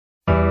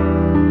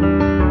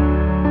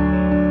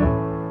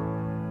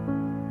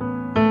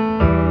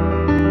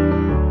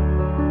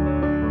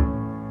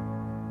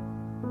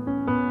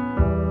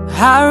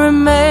I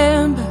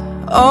remember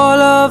all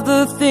of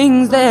the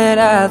things that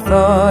I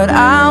thought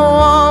I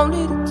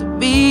wanted to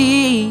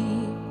be.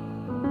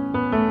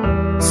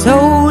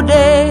 So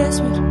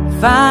desperate to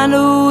find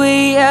a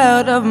way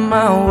out of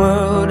my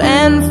world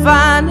and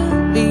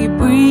finally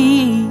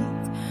breathe.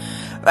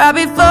 Right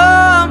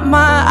before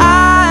my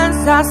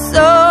eyes I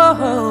saw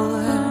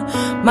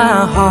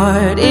my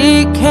heart,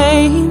 it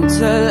came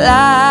to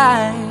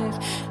life.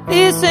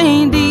 This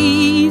ain't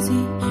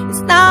easy,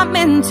 it's not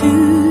meant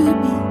to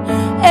be.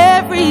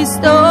 Every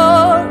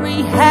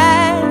story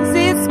has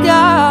its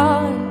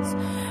scars,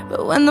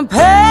 but when the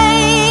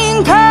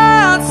pain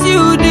cuts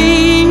you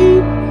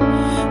deep,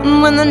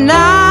 and when the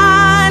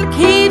night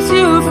keeps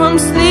you from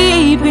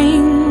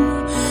sleeping,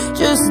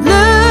 just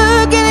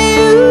look and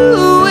you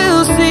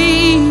will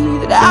see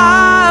that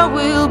I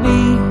will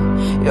be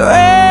your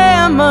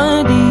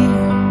remedy.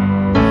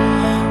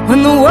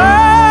 When the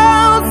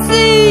world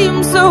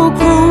seems so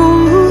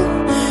cruel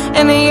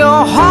and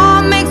your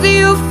heart makes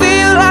you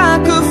feel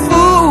like a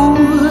fool,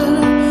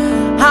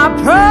 I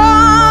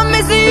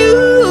promise you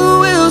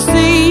will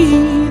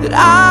see that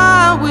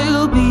I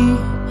will be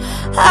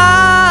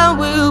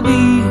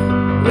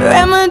your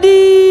remedy.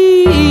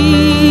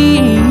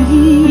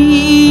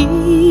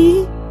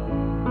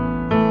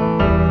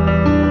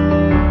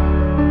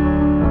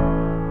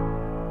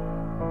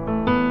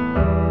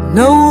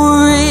 No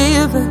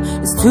river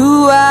is too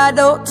wide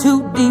or too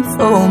deep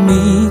for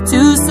me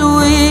to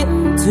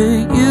swim to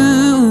you.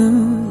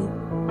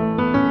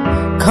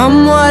 Come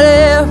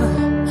whatever,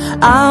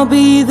 I'll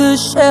be the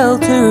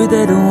shelter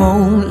that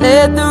won't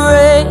let the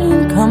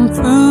rain come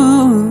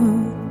through.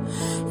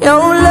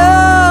 Your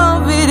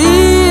love, it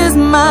is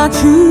my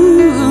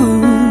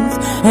truth,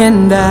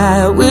 and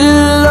I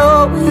will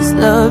always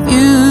love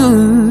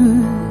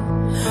you,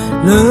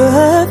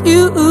 love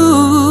you.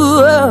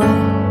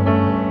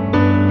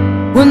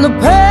 When the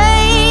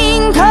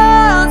pain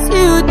cuts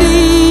you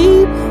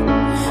deep,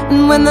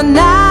 and when the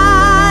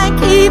night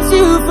keeps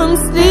you from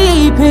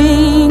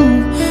sleeping,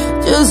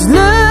 just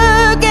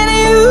look and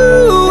you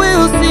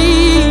will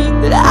see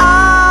that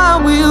I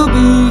will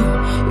be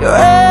your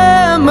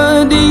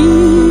remedy.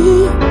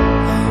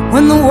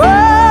 When the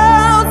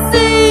world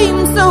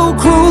seems so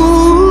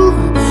cruel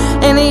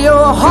and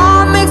your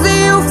heart makes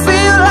you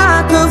feel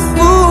like a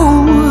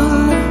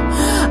fool,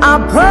 I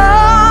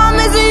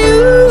promise you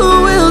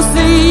will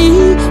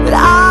see that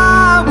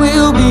I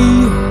will be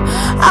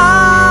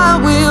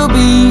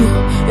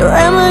your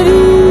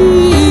remedy.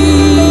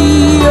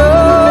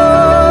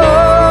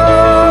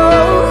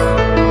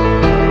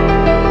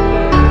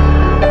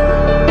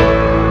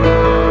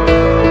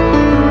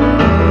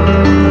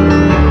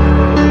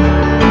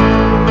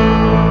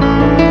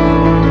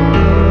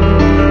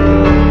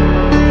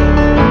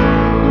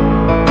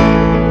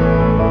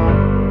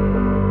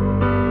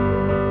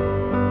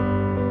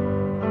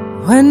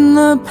 When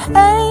the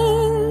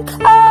pain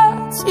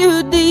cuts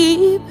you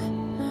deep,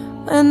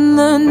 when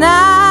the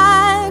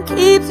night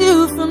keeps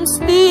you from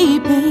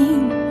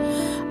sleeping,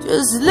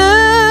 just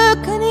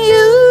look and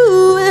you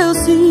will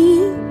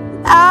see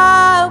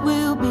I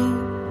will be.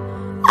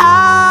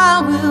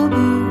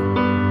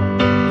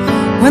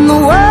 When the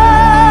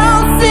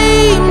world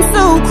seems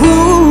so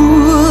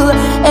cruel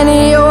and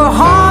your